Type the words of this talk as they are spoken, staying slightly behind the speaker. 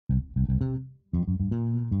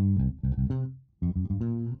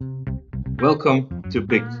Welcome to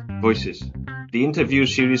Picked Voices, the interview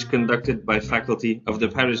series conducted by faculty of the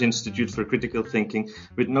Paris Institute for Critical Thinking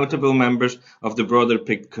with notable members of the broader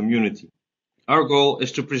Picked community. Our goal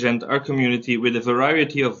is to present our community with a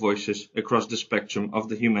variety of voices across the spectrum of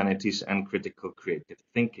the humanities and critical creative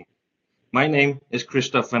thinking. My name is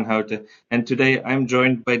Christoph van Houten, and today I'm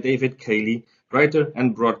joined by David Cayley, writer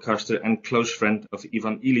and broadcaster and close friend of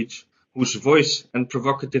Ivan Illich, whose voice and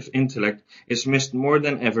provocative intellect is missed more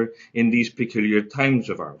than ever in these peculiar times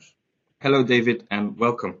of ours. Hello, David, and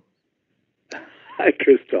welcome. Hi,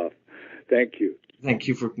 Christoph. Thank you. Thank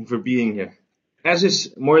you for being here. As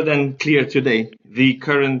is more than clear today, the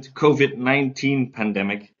current COVID-19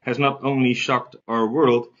 pandemic has not only shocked our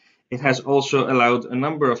world, it has also allowed a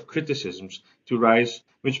number of criticisms to rise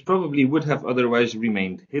which probably would have otherwise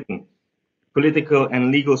remained hidden. Political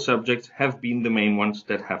and legal subjects have been the main ones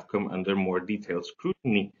that have come under more detailed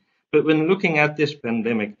scrutiny. But when looking at this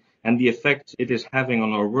pandemic and the effects it is having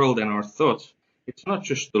on our world and our thoughts, it's not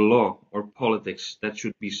just the law or politics that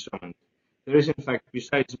should be summoned. There is, in fact,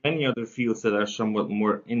 besides many other fields that are somewhat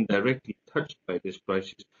more indirectly touched by this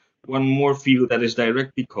crisis, one more field that is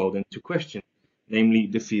directly called into question, namely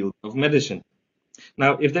the field of medicine.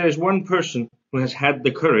 Now, if there is one person who has had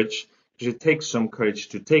the courage, because it takes some courage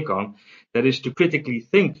to take on, that is to critically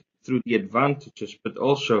think through the advantages, but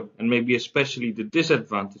also, and maybe especially the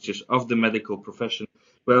disadvantages of the medical profession,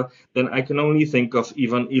 well, then I can only think of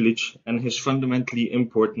Ivan Illich and his fundamentally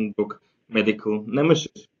important book, Medical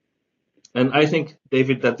Nemesis. And I think,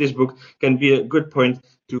 David, that this book can be a good point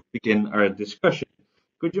to begin our discussion.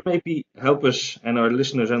 Could you maybe help us and our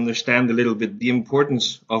listeners understand a little bit the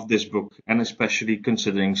importance of this book, and especially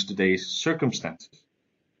considering today's circumstances?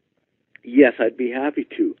 Yes, I'd be happy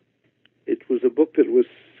to. It was a book that was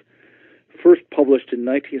first published in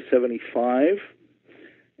 1975,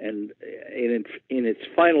 and in its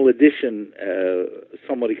final edition,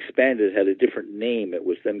 somewhat expanded, had a different name. It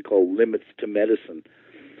was then called Limits to Medicine.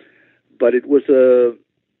 But it was a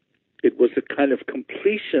kind of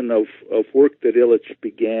completion of work that Illich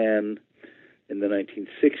began in the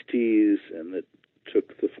 1960s, and that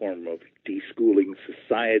took the form of Deschooling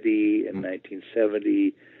Society in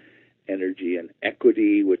 1970, Energy and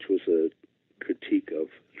Equity, which was a critique of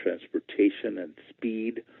transportation and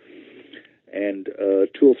speed, and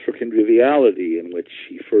Tools for Conviviality, in which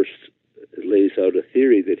he first lays out a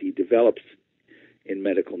theory that he develops in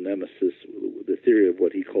Medical Nemesis, the theory of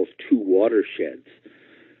what he calls two watersheds,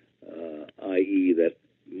 i.e. that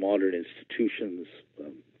modern institutions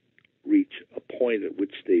reach a point at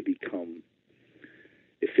which they become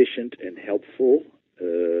efficient and helpful.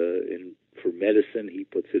 For medicine, he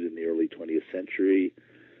puts it in the early 20th century,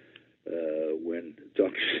 when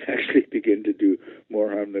doctors actually begin to do more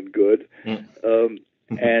harm than good.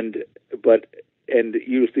 And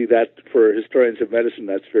usually that, for historians of medicine,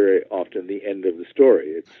 that's very often the end of the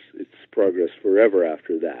story. It's progress forever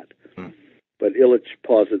after that. But Illich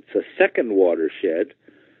posits a second watershed,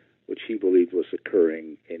 which he believed was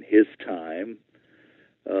occurring in his time,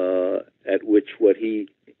 at which what he,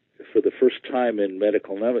 for the first time in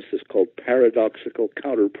Medical Nemesis, called paradoxical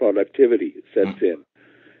counterproductivity sets in.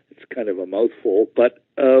 It's kind of a mouthful, but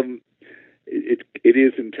it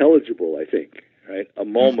is intelligible, I think. Right, a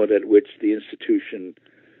moment at which the institution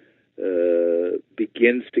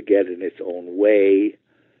begins to get in its own way,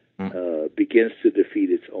 begins to defeat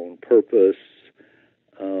its own purpose,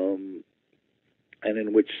 and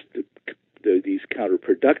in which these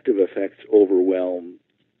counterproductive effects overwhelm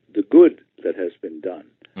the good that has been done.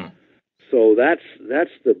 So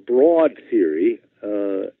that's the broad theory.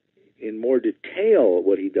 In more detail,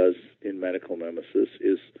 what he does in Medical Nemesis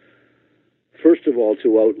is, first of all,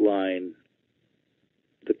 to outline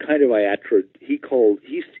the kind of he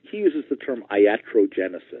uses the term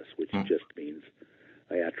iatrogenesis, which just means,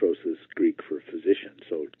 iatros is Greek for physician,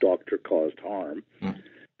 so doctor-caused harm. And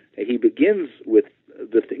he begins with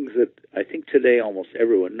the things that I think today almost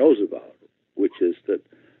everyone knows about, which is that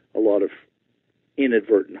a lot of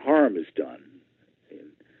inadvertent harm is done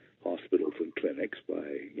in hospitals and clinics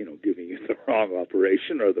by, giving you the wrong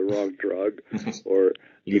operation or the wrong drug, or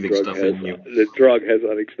the drug has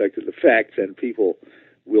unexpected effects, and people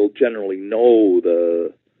will generally know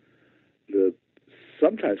the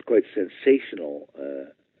sometimes quite sensational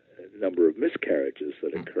number of miscarriages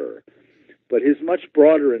that occur. But his much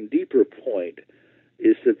broader and deeper point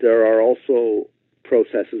is that there are also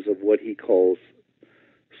processes of what he calls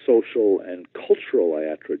social and cultural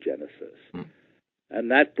iatrogenesis.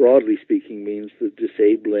 And that, broadly speaking, means the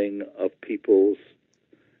disabling of people's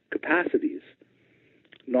capacities,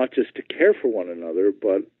 not just to care for one another,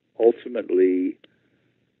 but ultimately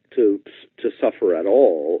to suffer at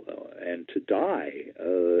all and to die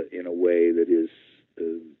in a way that is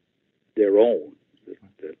their own,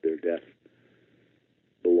 that their death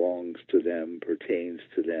belongs to them, pertains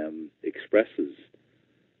to them, expresses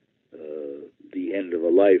the end of a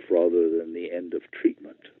life rather than the end of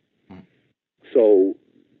treatment. So,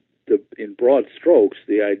 in broad strokes,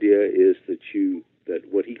 the idea is that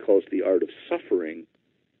what he calls the art of suffering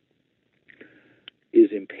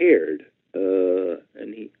is impaired,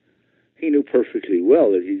 and he knew perfectly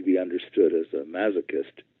well that he'd be understood as a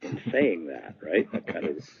masochist in saying that, right? A kind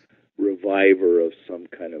of reviver of some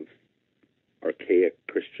kind of archaic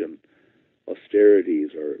Christian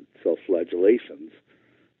austerities or self-flagellations,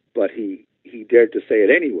 but he dared to say it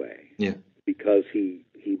anyway, because he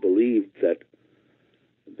believed that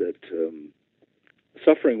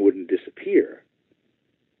suffering wouldn't disappear.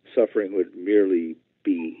 Suffering would merely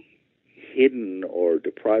be hidden or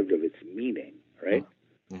deprived of its meaning, right?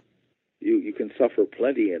 You can suffer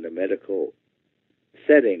plenty in a medical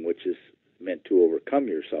setting, which is meant to overcome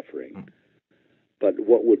your suffering. But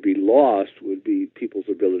what would be lost would be people's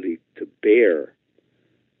ability to bear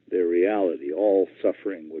their reality. All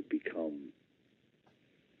suffering would become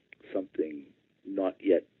something not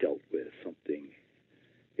yet dealt with, something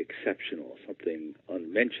exceptional, something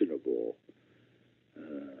unmentionable.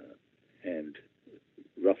 And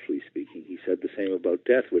roughly speaking, he said the same about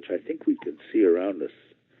death, which I think we can see around us.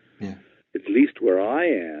 Yeah. At least where I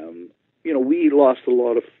am, we lost a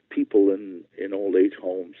lot of people in old age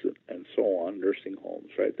homes and so on, nursing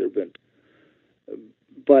homes, right? There've been,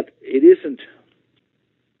 but it isn't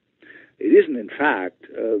in fact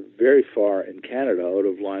very far in Canada out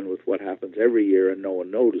of line with what happens every year and no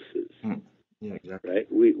one notices. Yeah, exactly. Right?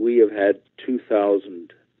 We have had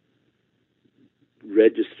 2,000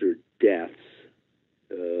 registered deaths,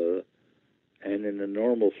 and in a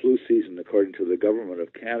normal flu season, according to the government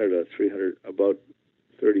of Canada, about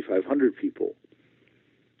 3,500 people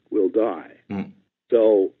will die.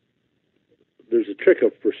 So there's a trick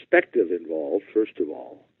of perspective involved, first of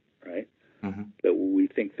all, right? That we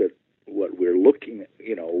think that what we're looking at,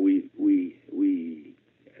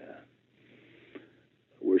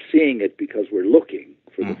 we're seeing it because we're looking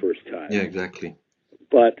for the first time. Yeah, exactly.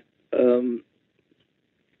 But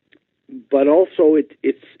also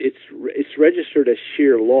it's registered as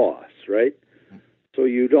sheer loss, right? So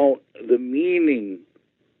the meaning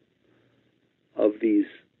of these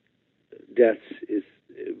deaths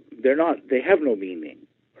they have no meaning,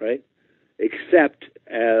 right? Except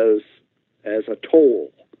as a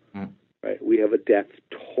toll, right? We have a death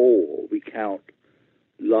toll. We count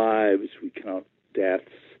lives, we count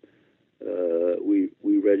deaths, we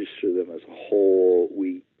register them as a whole.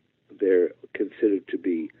 They're considered to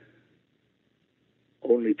be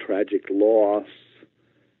only tragic loss.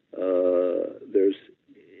 There's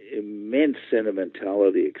immense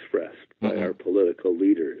sentimentality expressed by our political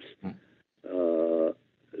leaders.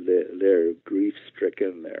 They're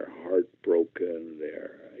grief-stricken. They're heartbroken.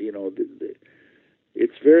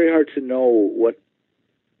 It's very hard to know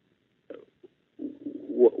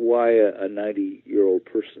why a 90-year-old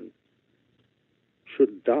person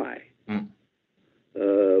shouldn't die.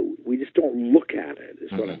 We just don't look at it,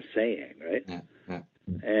 is what I'm saying, right?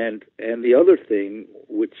 And the other thing,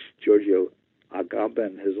 which Giorgio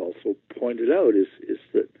Agamben has also pointed out, is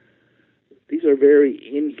that these are very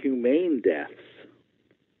inhumane deaths,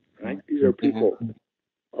 right? These are people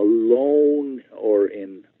alone or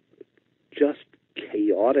in just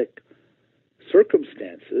chaotic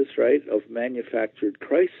circumstances, right, of manufactured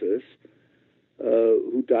crisis,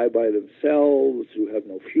 who die by themselves, who have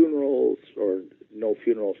no funerals or no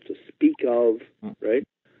funerals to speak of, right?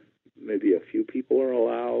 Maybe a few people are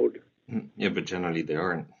allowed. Yeah, but generally they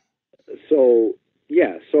aren't. So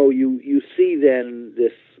you see then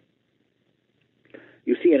this,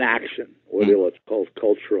 you see an action, what Illich calls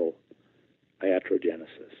cultural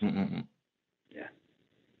iatrogenesis. Yeah.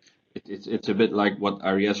 It's a bit like what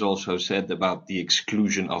Ariès also said about the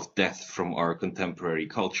exclusion of death from our contemporary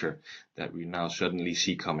culture that we now suddenly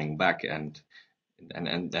see coming back and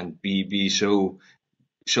be so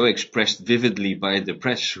expressed vividly by the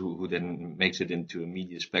press, who then makes it into a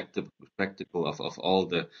media spectacle of all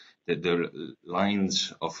the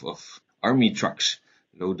lines of army trucks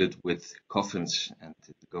loaded with coffins and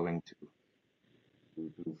going to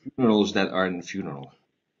funerals that aren't funeral.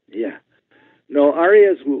 Yeah. No,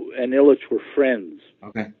 Ariès and Illich were friends.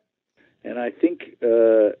 Okay. And I think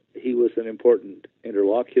he was an important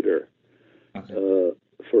interlocutor for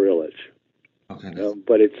Illich. Okay.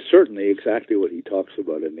 But it's certainly exactly what he talks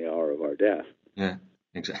about in The Hour of Our Death. Yeah,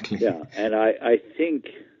 exactly. Yeah, and I think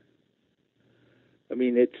I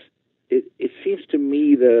mean, it seems to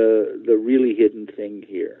me the really hidden thing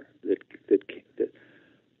here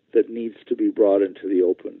that needs to be brought into the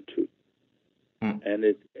open too, and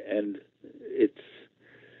it's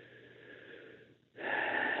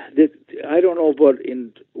I don't know about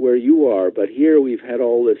in where you are, but here we've had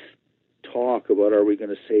all this talk about, are we going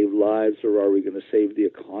to save lives or are we going to save the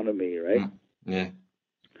economy, right? Yeah.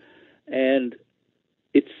 And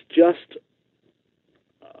it's just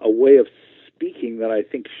a way of speaking that I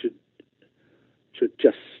think should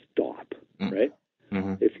just stop, right?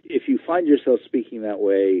 Mm-hmm. If you find yourself speaking that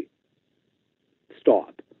way,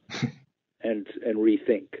 stop and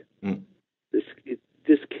rethink.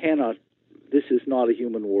 This is not a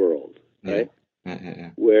human world, right?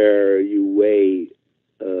 Yeah. Where you weigh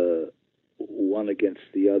one against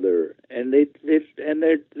the other, and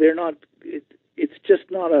they're not. It's just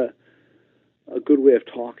not a good way of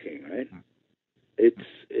talking, right? It's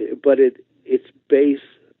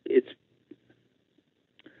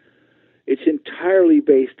entirely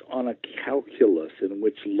based on a calculus in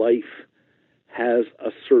which life has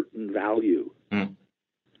a certain value,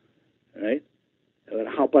 right? But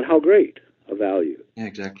how great a value? Yeah,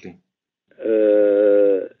 exactly.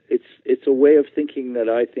 It's a way of thinking that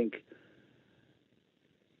I think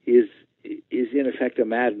is in effect a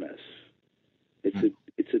madness.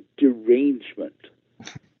 It's a derangement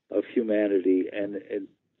of humanity, and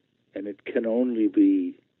it can only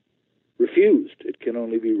be refused. It can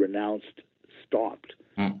only be renounced, stopped.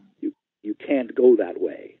 You can't go that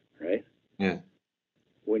way, right? Yeah.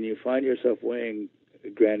 When you find yourself weighing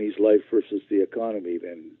Granny's life versus the economy,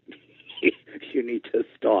 then you need to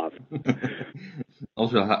stop.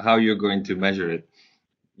 Also, how you're going to measure it.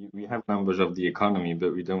 We have numbers of the economy,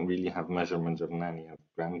 but we don't really have measurements of nanny, of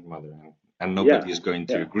grandmother, and nobody is going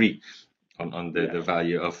to agree on the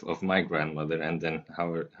value of my grandmother, and then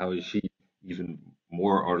how is she even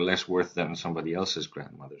more or less worth than somebody else's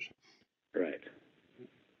grandmother's. Right.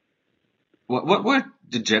 What were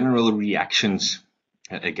the general reactions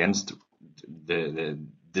against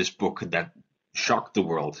this book that shocked the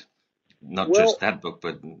world? Not just that book,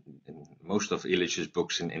 but most of Illich's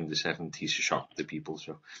books in the 70s shocked the people.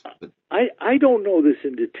 So, I don't know this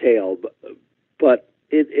in detail, but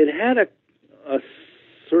it had a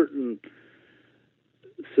certain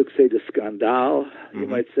succès de scandale, you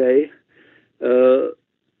might say, and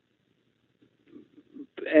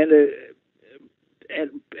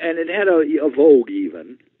it had a vogue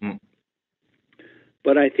even,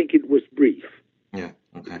 but I think it was brief. Yeah.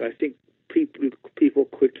 Okay. I think people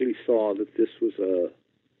quickly saw that this was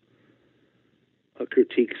a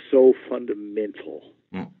critique so fundamental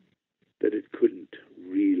that it couldn't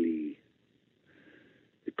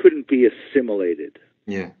be assimilated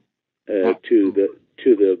to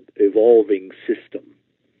the evolving system.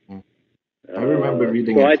 I remember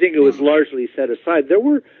reading so I think it was largely set aside. There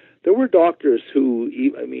were doctors who,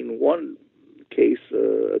 I mean, one case,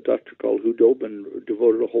 a doctor called Hudobin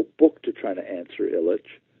devoted a whole book to trying to answer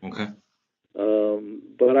Illich. Okay.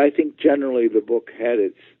 But I think generally the book had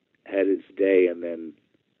its day, and then,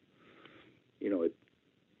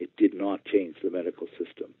 it did not change the medical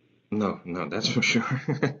system. No, that's for sure.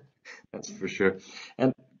 That's for sure.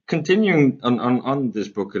 And continuing on this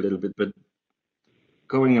book a little bit, but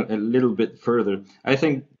going a little bit further, I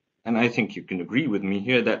think you can agree with me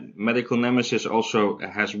here that Medical Nemesis also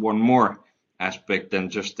has one more aspect than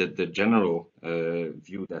just the general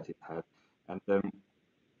view that it had.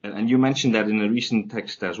 And you mentioned that in a recent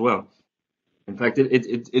text as well. In fact,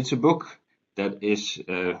 it's a book that is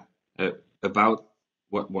about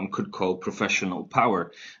what one could call professional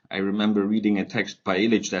power. I remember reading a text by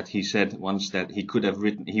Illich that he said once that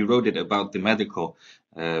he wrote it about the medical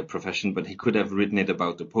profession, but he could have written it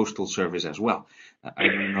about the postal service as well. I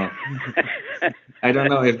don't know. I don't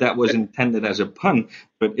know if that was intended as a pun,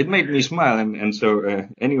 but it made me smile. And so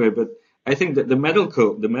anyway, but I think that the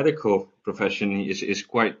medical profession is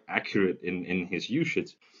quite accurate in his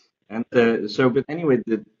usage. And but anyway,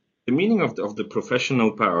 the meaning of the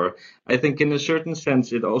professional power, I think in a certain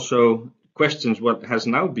sense, it also questions what has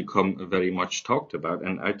now become very much talked about,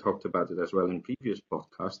 and I talked about it as well in previous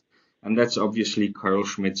podcasts, and that's obviously Carl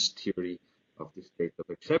Schmitt's theory of the state of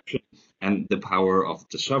exception and the power of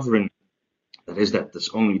the sovereign. That is that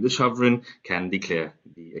only the sovereign can declare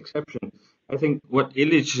the exception. I think what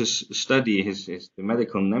Illich's study, the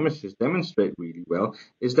Medical Nemesis, demonstrate really well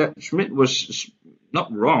is that Schmitt was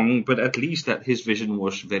not wrong, but at least that his vision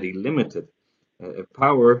was very limited. The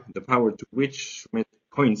power to which Schmitt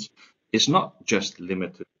points is not just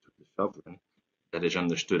limited to the sovereign, that is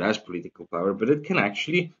understood as political power, but it can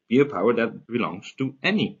actually be a power that belongs to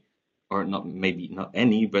any or not maybe not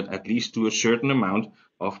any, but at least to a certain amount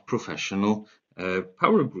of professional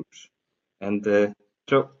power groups. And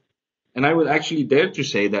and I would actually dare to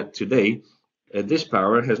say that today this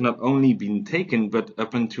power has not only been taken, but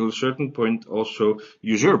up until a certain point also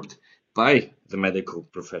usurped by the medical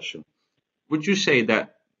profession. Would you say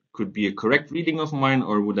that could be a correct reading of mine,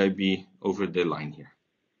 or would I be over the line here?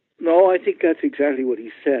 No, I think that's exactly what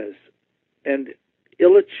he says. And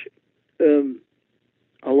Illich,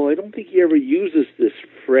 although I don't think he ever uses this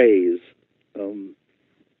phrase,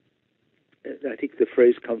 I think the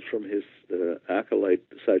phrase comes from his acolyte,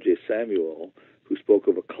 Sajay Samuel, who spoke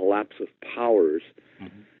of a collapse of powers.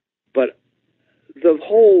 Mm-hmm. But the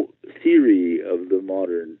whole theory of the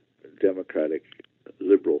modern democratic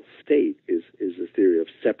liberal state is a theory of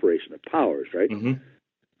separation of powers, right? Mm-hmm.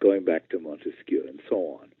 Going back to Montesquieu and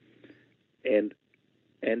so on. And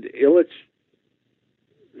Illich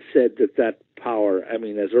said that power, I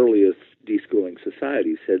mean, as early as Deschooling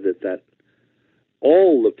Society, said that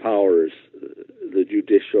all the powers, the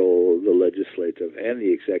judicial, the legislative, and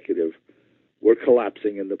the executive, were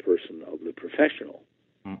collapsing in the person of the professional.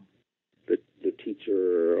 Mm. The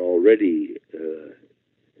teacher already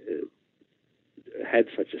had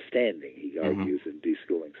such a standing, he argues, in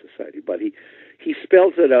Deschooling Society. But he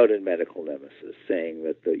spells it out in Medical Nemesis, saying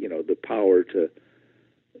that the power to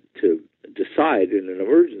decide in an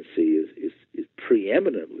emergency is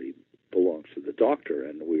preeminently belongs to the doctor,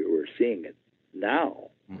 and we're seeing it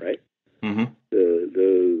now, right? Mm-hmm.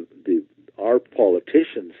 Our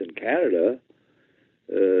politicians in Canada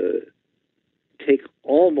take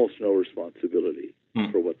almost no responsibility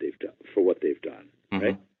for what they've done,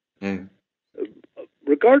 right? Mm-hmm.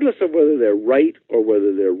 Regardless of whether they're right or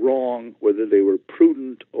whether they're wrong, whether they were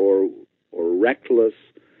prudent or reckless,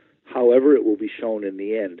 however it will be shown in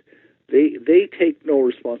the end, they take no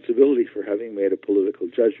responsibility for having made a political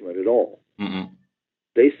judgment at all. Mm-hmm.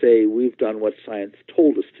 They say we've done what science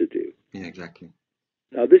told us to do. Yeah, exactly.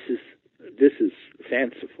 Now this is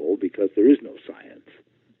fanciful because there is no science,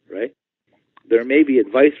 right? There may be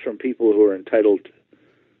advice from people who are entitled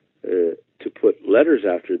to put letters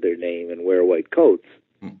after their name and wear white coats,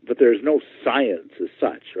 but there's no science as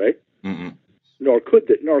such, right? Mm-hmm. Nor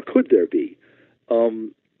could there be.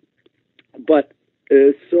 But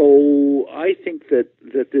so I think that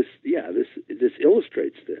this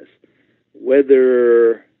illustrates this.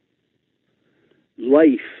 Whether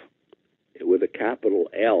life with a capital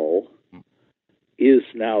L is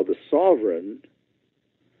now the sovereign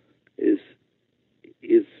is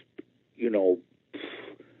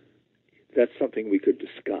that's something we could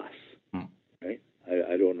discuss, right?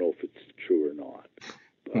 I don't know if it's true or not,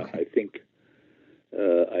 but okay. I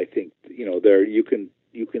think there you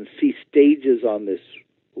can see stages on this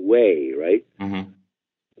way, right? Mm-hmm.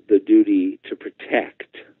 The duty to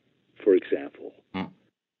protect, for example,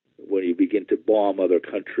 when you begin to bomb other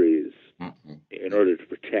countries in order to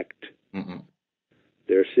protect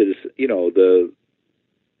their citizens,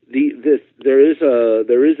 there is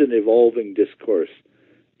an evolving discourse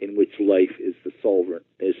in which life is the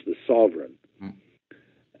sovereign,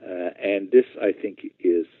 and this, I think,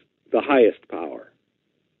 is the highest power,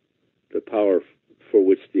 the power for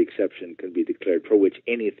which the exception can be declared, for which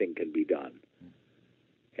anything can be done.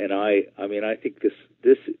 And I think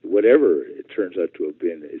this whatever it turns out to have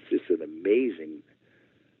been is just an amazing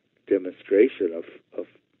demonstration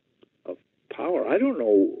of power. I don't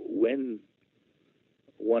know when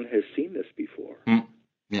one has seen this before.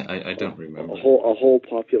 Yeah, I don't remember. A whole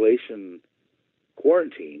population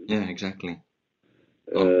quarantine. Yeah, exactly.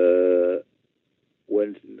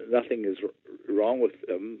 When nothing is wrong with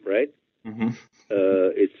them, right? Mm-hmm.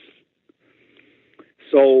 It's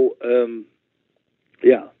so.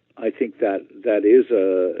 Yeah, I think that is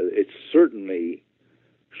it certainly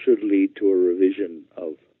should lead to a revision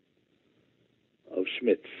of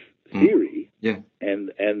Schmitt's theory,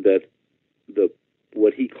 and that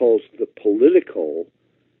what he calls the political,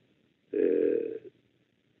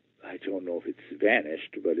 I don't know if it's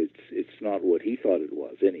vanished, but it's not what he thought it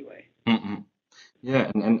was anyway. Mm-hmm.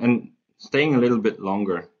 Yeah, and staying a little bit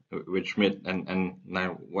longer with Schmitt and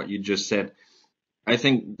now what you just said, I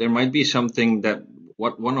think there might be something that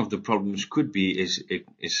what one of the problems could be is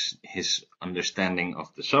his understanding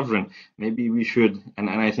of the sovereign. Maybe we should, and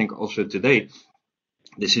I think also today,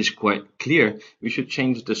 this is quite clear, we should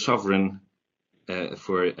change the sovereign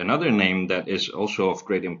for another name that is also of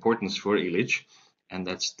great importance for Illich, and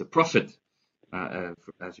that's the prophet.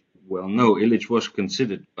 As you well know, Illich was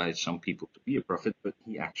considered by some people to be a prophet, but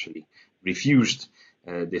he actually refused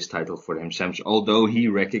this title for himself, although he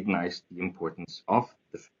recognized the importance of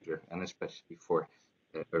the figure, and especially for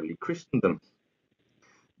early Christendom.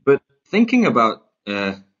 But thinking about,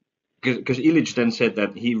 because Illich then said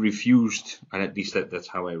that he refused, and at least that's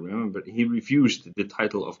how I remember, he refused the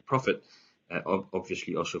title of prophet,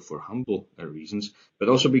 obviously also for humble reasons, but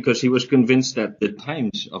also because he was convinced that the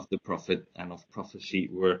times of the prophet and of prophecy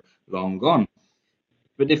were long gone.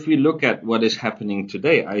 But if we look at what is happening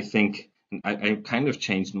today, I think I kind of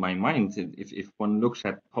changed my mind. If one looks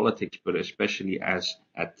at politics, but especially at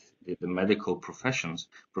the medical professionals,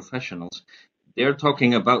 they're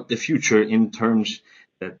talking about the future in terms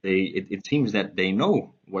that it seems that they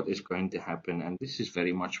know what is going to happen, and this is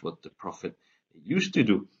very much what the prophet used to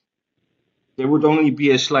do. There would only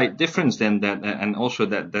be a slight difference then, that, and also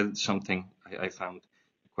that's something I found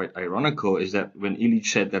quite ironical, is that when Illich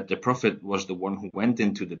said that the prophet was the one who went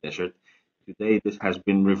into the desert, today this has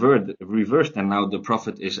been reversed, and now the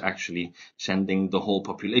prophet is actually sending the whole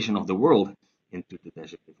population of the world into the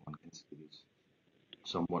desert, if one can say this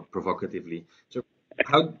somewhat provocatively. So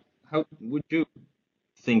how would you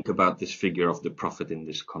think about this figure of the prophet in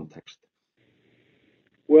this context?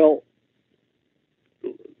 Well,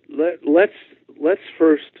 let's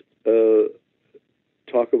first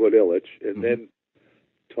talk about Illich, and then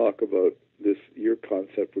talk about your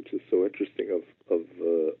concept, which is so interesting, of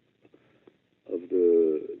the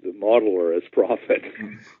modeler as prophet.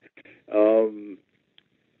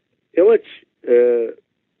 Illich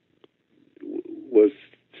was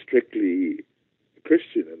strictly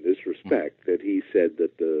Christian in this respect, that he said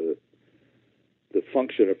that the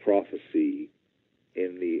function of prophecy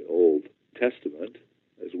in the Old Testament,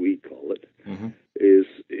 as we call it, is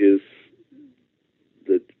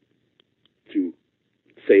to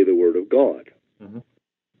say the word of God,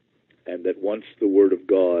 and that once the word of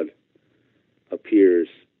God appears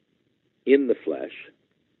in the flesh,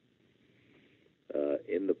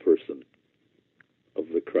 in the person of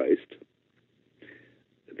the Christ,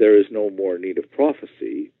 there is no more need of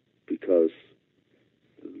prophecy, because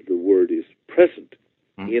the word is present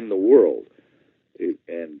in the world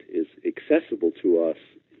and is accessible to us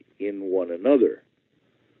in one another,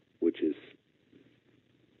 which is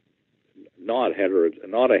not a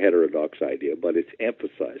heterodox idea, but it's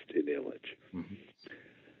emphasized in Illich.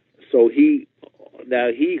 So he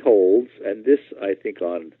holds, and this I think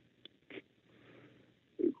I'm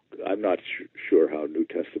not sure how New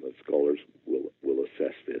Testament scholars will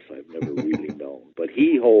assess this. I've never really known, but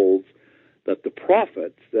he holds that the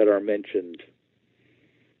prophets that are mentioned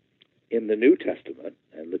in the New Testament,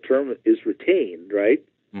 and the term is retained, right,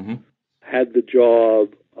 had the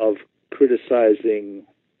job of criticizing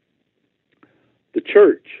the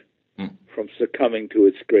church from succumbing to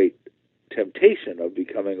its great temptation of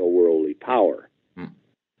becoming a worldly power.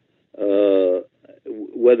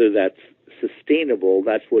 Whether that's sustainable,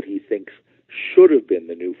 that's what he thinks should have been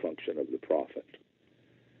the new function of the prophet,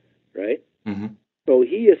 right? So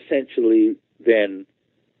he essentially then,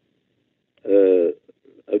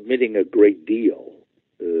 admitting a great deal,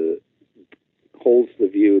 holds the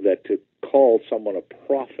view that to call someone a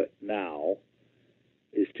prophet now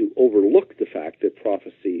is to overlook the fact that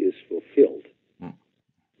prophecy is fulfilled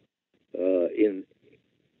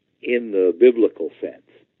in the biblical sense.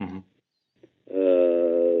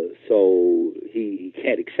 So he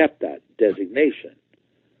can't accept that designation.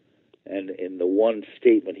 And in the one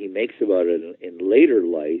statement he makes about it in later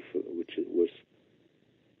life, which was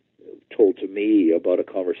told to me about a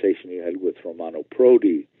conversation he had with Romano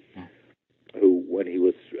Prodi, who, when he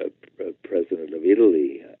was president of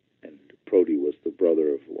Italy, and Prodi was the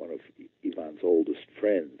brother of one of Ivan's oldest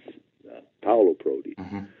friends, Paolo Prodi,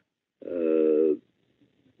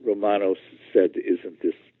 Romano said, "Isn't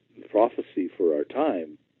this prophecy for our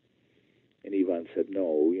time?" And Ivan said,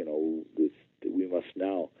 "No, we must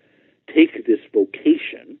now take this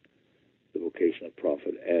vocation, the vocation of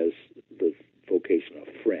prophet, as the vocation of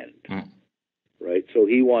friend." Right? So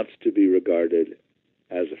he wants to be regarded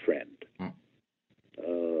as a friend.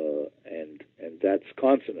 And that's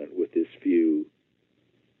consonant with this view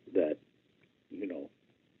that,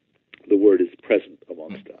 the word is present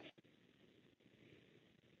amongst us.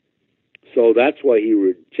 So that's why he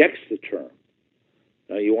rejects the term.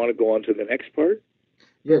 Now, you want to go on to the next part?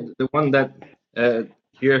 Yeah, the one that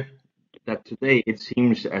here, that today it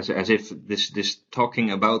seems as if this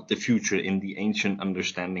talking about the future in the ancient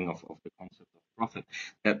understanding of the concept of prophet,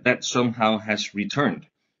 that somehow has returned.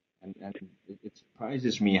 And it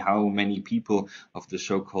surprises me how many people of the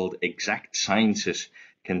so-called exact sciences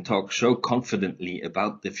can talk so confidently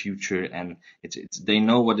about the future, and they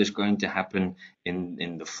know what is going to happen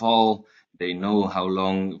in the fall. They know how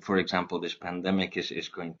long, for example, this pandemic is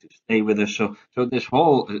going to stay with us. So this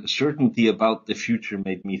whole certainty about the future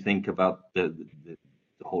made me think about the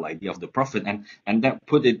whole idea of the prophet, and that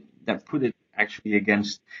put it that put it actually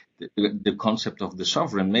against the concept of the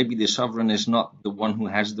sovereign. Maybe the sovereign is not the one who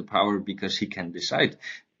has the power because he can decide,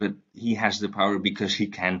 but he has the power because he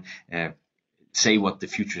can say what the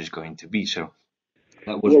future is going to be. So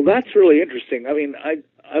well, that's really interesting. I mean,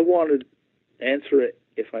 I want to answer it,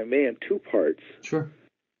 if I may, in two parts. Sure.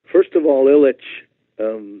 First of all, Illich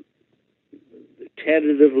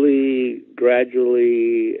tentatively,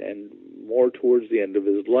 gradually, and more towards the end of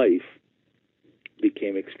his life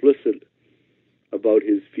became explicit about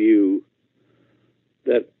his view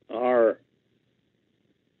that our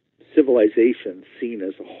civilization, seen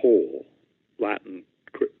as a whole, the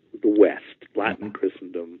West, Latin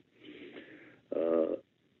Christendom,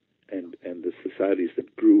 and the societies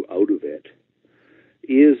that grew out of it,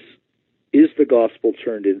 is the gospel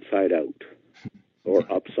turned inside out or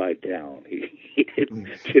upside down. He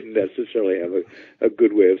didn't necessarily have a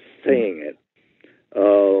good way of saying it.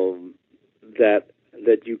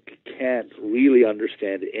 That you can't really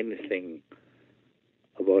understand anything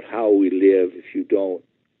about how we live if you don't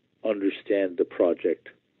understand the project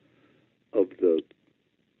of the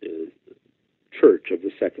church of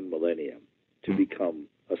the second millennium to become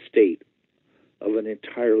a state of an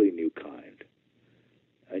entirely new kind.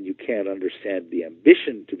 And you can't understand the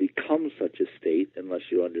ambition to become such a state unless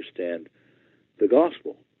you understand the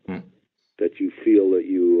gospel, that you feel that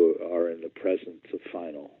you are in the presence of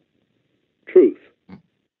final truth.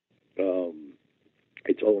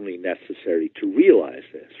 It's only necessary to realize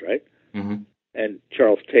this, right? Mm-hmm. And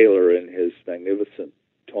Charles Taylor, in his magnificent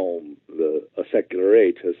tome, A Secular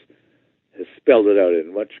Age, has spelled it out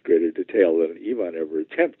in much greater detail than Ivan ever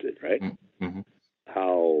attempted, right? Mm-hmm.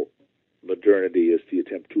 How modernity is the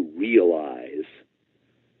attempt to realize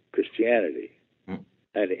Christianity,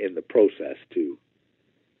 and in the process to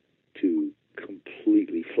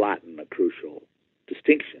completely flatten a crucial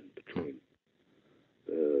distinction between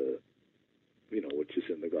which is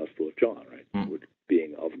in the Gospel of John, right?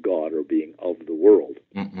 Being of God or being of the world,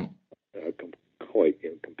 quite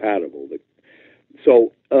incompatible.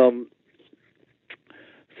 So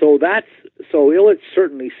Illich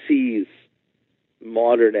certainly sees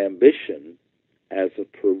modern ambition as a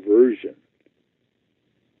perversion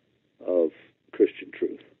of Christian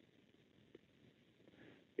truth.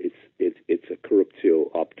 It's a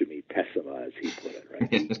corruptio optimi pessima, as he put it,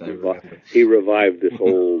 right? He revived this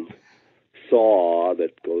old saw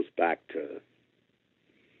that goes back to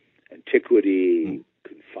antiquity. You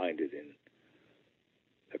can find it in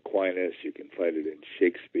Aquinas. You can find it in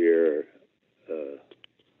Shakespeare.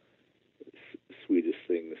 Sweetest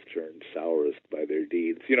things turn sourest by their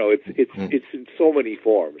deeds. It's in so many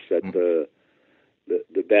forms that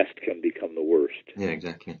the best can become the worst. Yeah,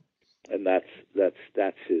 exactly. And that's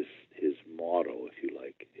his motto, if you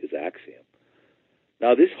like, his axiom.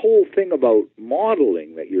 Now, this whole thing about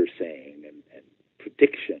modeling that you're saying and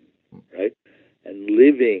prediction, right, and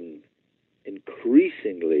living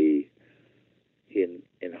increasingly in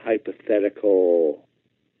hypothetical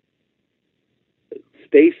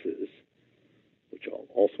spaces, which are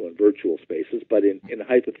also in virtual spaces, but in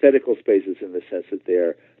hypothetical spaces in the sense that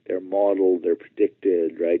they're modeled, they're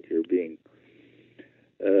predicted, right? You're being.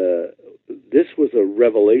 This was a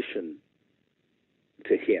revelation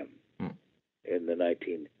to him in the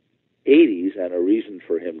 1980s, and a reason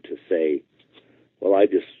for him to say, "Well, I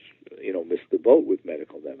just, missed the boat with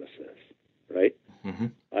medical nemesis," right? Mm-hmm.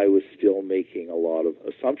 I was still making a lot of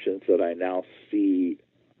assumptions that I now see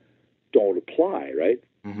don't apply, right?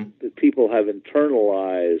 Mm-hmm. That people have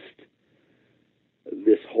internalized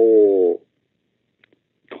this whole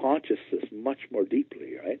consciousness much more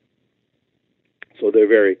deeply, right? So their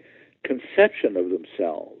very conception of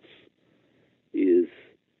themselves is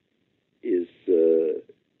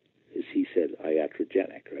as he said,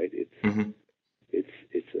 iatrogenic, right? It's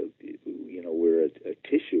a we're a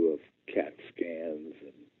tissue of CAT scans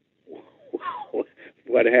and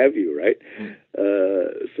what have you, right?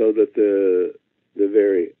 So that the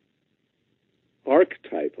very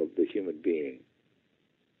archetype of the human being,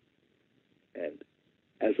 and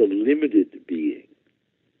as a limited being,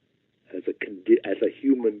 as a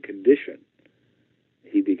human condition,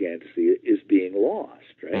 he began to see it is being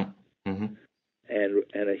lost, right? Mm-hmm. And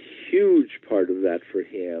a huge part of that for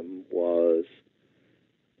him was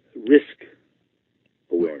risk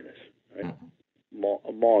awareness, right?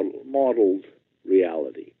 Modeled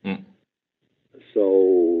reality.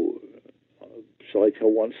 So, shall I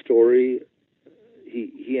tell one story?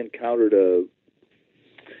 He encountered a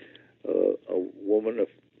woman,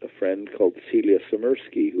 a friend called Celia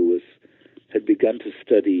Samirsky, who had begun to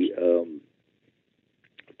study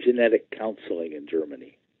genetic counseling in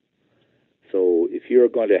Germany. So if you're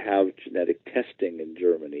going to have genetic testing in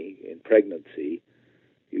Germany in pregnancy,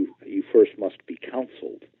 you first must be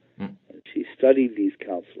counseled. And she studied these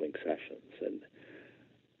counseling sessions,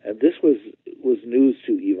 and this was news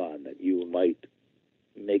to Ivan, that you might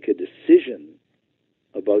make a decision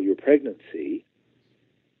about your pregnancy,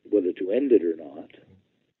 whether to end it or not,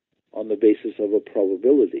 on the basis of a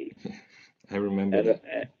probability. I remember that.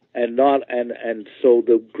 And so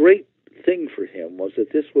the great thing for him was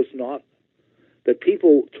that this was not, that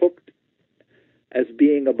people took as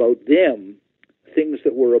being about them things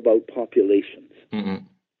that were about populations. Mm-hmm.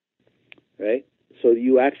 Right? So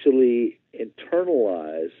you actually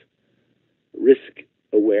internalize risk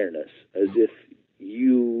awareness as if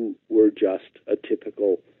you were just a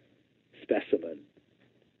typical specimen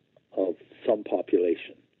of some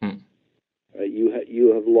population. Mm. Right?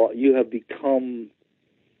 You have become,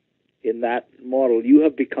 in that model, you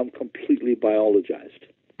have become completely biologized.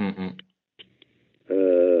 Mm-hmm.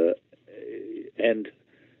 And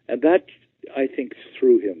that, I think,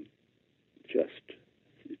 threw him, just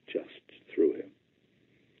threw him.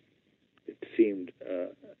 It seemed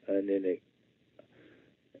an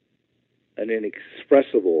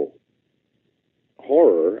inexpressible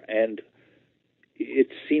horror, and it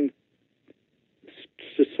seemed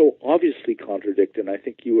to so obviously contradict, and I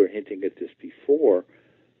think you were hinting at this before,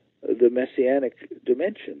 the messianic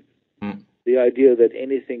dimension. Mm. The idea that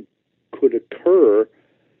anything could occur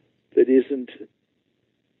that isn't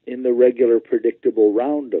in the regular predictable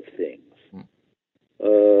round of things.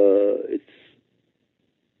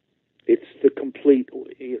 It's the complete.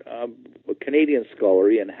 A Canadian scholar,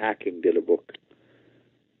 Ian Hacking, did a book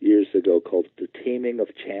years ago called The Taming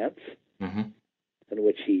of Chance, mm-hmm. in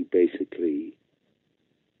which he basically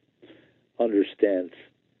understands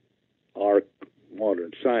our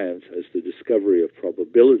modern science as the discovery of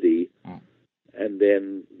probability, and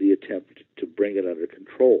then the attempt to bring it under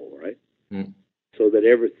control, right? So that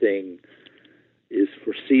everything is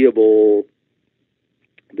foreseeable.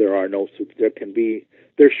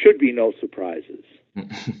 There should be no surprises,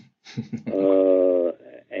 and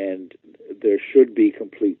there should be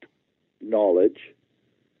complete knowledge,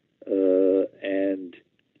 and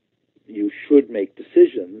you should make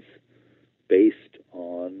decisions based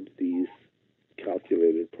on these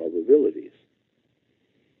calculated probabilities.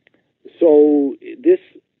 So this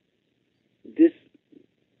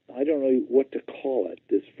I don't know what to call it,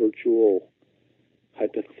 this virtual,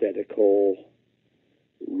 hypothetical,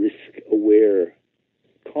 risk-aware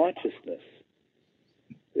consciousness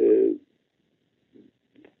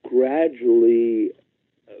gradually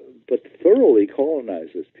but thoroughly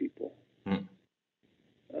colonizes people.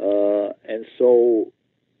 And so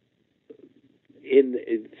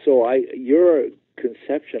your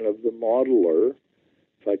conception of the modeler,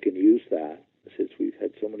 if I can use that, since we've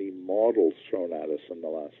had so many models thrown at us in the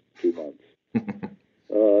last 2 months,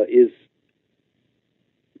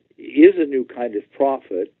 is a new kind of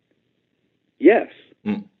prophet. Yes,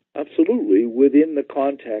 absolutely, within the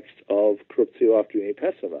context of Corruptio Optimi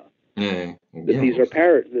Pessima. These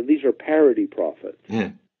are parody prophets.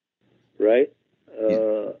 Yeah. Right?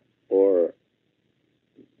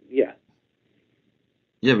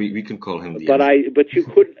 Yeah, we can call him the. But you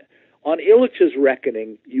couldn't, on Illich's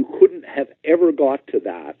reckoning, you couldn't have ever got to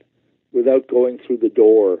that without going through the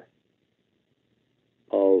door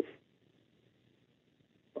of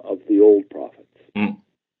the old prophets.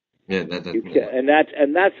 Yeah, and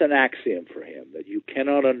that's an axiom for him, that you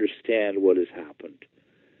cannot understand what has happened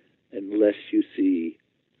unless you see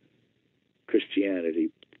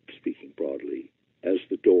Christianity, speaking broadly, as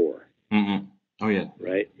the door. Mm-hmm. Oh yeah.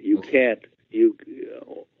 Right? You can't.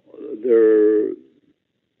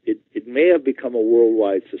 It may have become a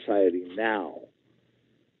worldwide society now,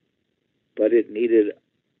 but it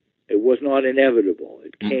was not inevitable.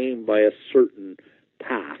 It came by a certain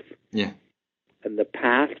path. Yeah. And the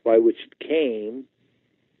path by which it came,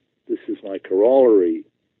 this is my corollary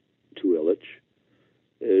to Illich,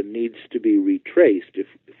 needs to be retraced if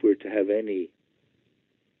we're to have any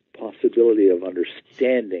possibility of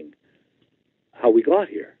understanding how we got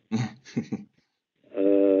here.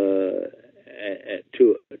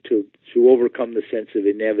 To overcome the sense of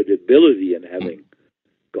inevitability in having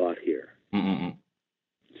got here. Mm-mm.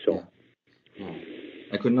 So,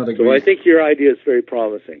 I could not agree. So I think your idea is very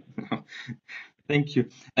promising. Thank you.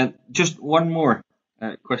 And just one more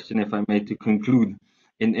question, if I may, to conclude.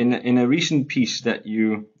 In a recent piece that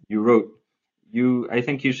you wrote, I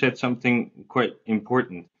think you said something quite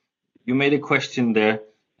important. You made a question there,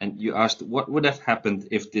 and you asked what would have happened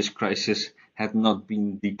if this crisis had not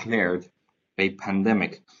been declared a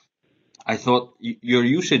pandemic. I thought your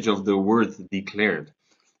usage of the word declared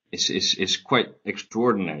is quite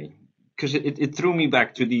extraordinary, because it threw me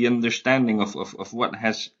back to the understanding of what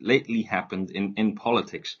has lately happened in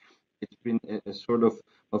politics. It's been a sort of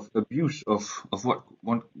abuse of what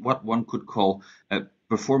one could call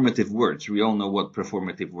performative words. We all know what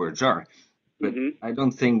performative words are, but I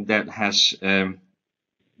don't think that has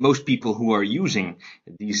most people who are using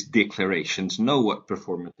these declarations know what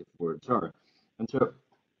performative words are. And so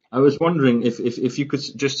I was wondering if you could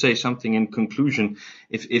just say something in conclusion,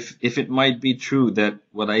 if it might be true that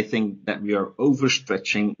what I think that we are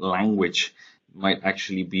overstretching language might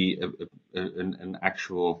actually be an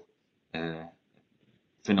actual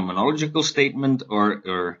phenomenological statement,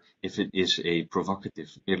 or if it is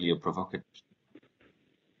merely a provocative.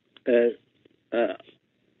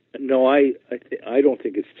 No, I don't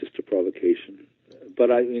think it's just a provocation.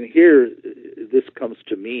 But I mean, here, this comes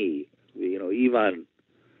to me. Ivan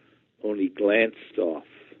only glanced off.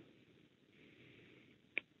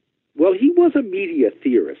 Well, he was a media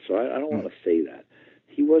theorist, so I don't want to say that.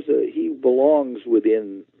 He belongs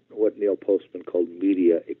within what Neil Postman called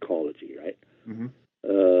media ecology, right? Mm-hmm.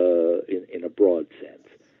 In a broad sense.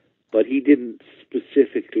 But he didn't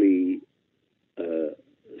specifically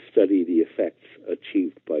study the effects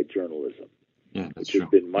achieved by journalism. Yeah, that's which has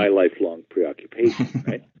been my lifelong preoccupation,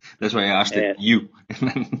 right? That's why I asked you.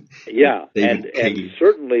 Yeah, and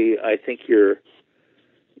certainly I think your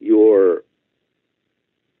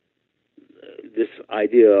this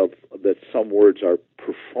idea of that some words are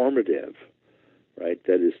performative, right?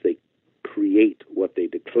 That is, they create what they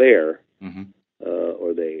declare,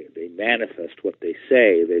 or they manifest what they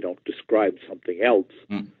say. They don't describe something else.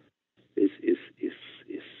 Is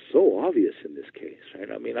so obvious in this case,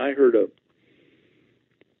 right? I mean, I heard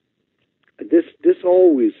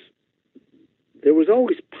there was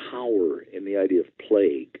always power in the idea of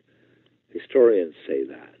plague. Historians say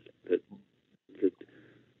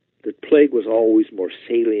that plague was always more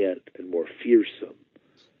salient and more fearsome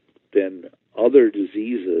than other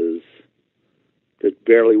diseases that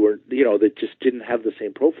barely were, that just didn't have the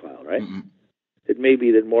same profile, right? Mm-hmm. It may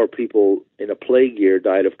be that more people in a plague year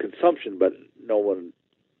died of consumption, but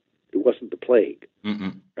it wasn't the plague,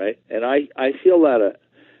 right? And I feel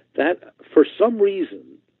that for some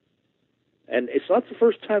reason, and it's not the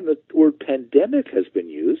first time that the word pandemic has been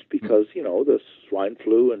used, because, the swine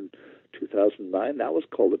flu in 2009, that was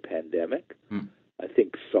called a pandemic. I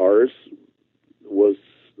think SARS was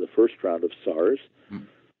the first round of SARS.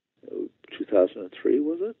 2003,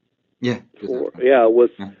 was it? Yeah.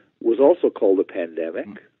 Was also called a pandemic.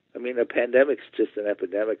 I mean, a pandemic's just an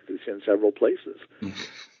epidemic that's in several places.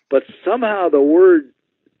 But somehow the word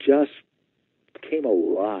just came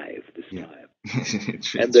alive this time.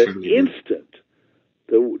 And the instant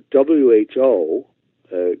the WHO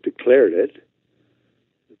declared it,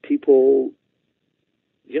 people,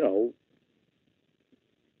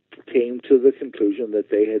 came to the conclusion that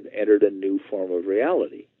they had entered a new form of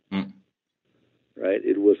reality. Right?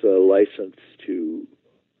 It was a license to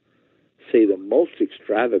say the most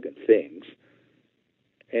extravagant things.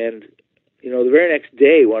 And, the very next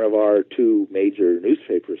day, one of our two major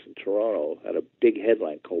newspapers in Toronto had a big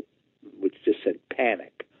headline which just said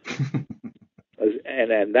panic.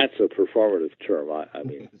 and that's a performative term. I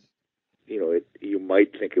mean, you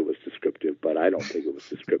might think it was descriptive, but I don't think it was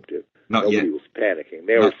descriptive. Nobody was panicking.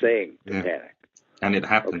 They were saying to panic. And it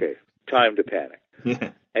happened. Okay, time to panic.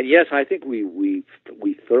 Yeah. And yes, I think we've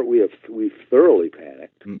thoroughly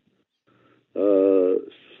panicked.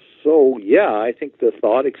 So yeah, I think the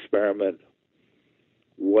thought experiment,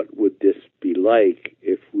 what would this be like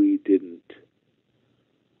if we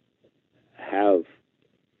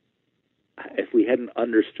hadn't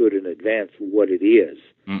understood in advance what it is,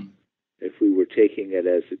 if we were taking it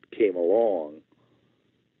as it came along,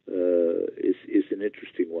 is an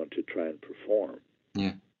interesting one to try and perform.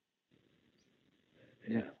 Yeah.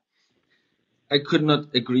 Yeah. I could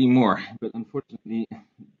not agree more, but unfortunately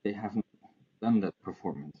they haven't done that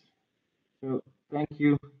performance. So thank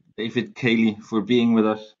you, David Cayley, for being with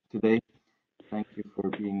us today. Thank you for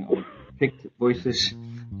being on Picked Voices,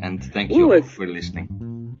 and thank you all for listening.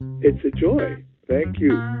 It's a joy. Thank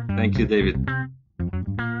you. Thank you, David.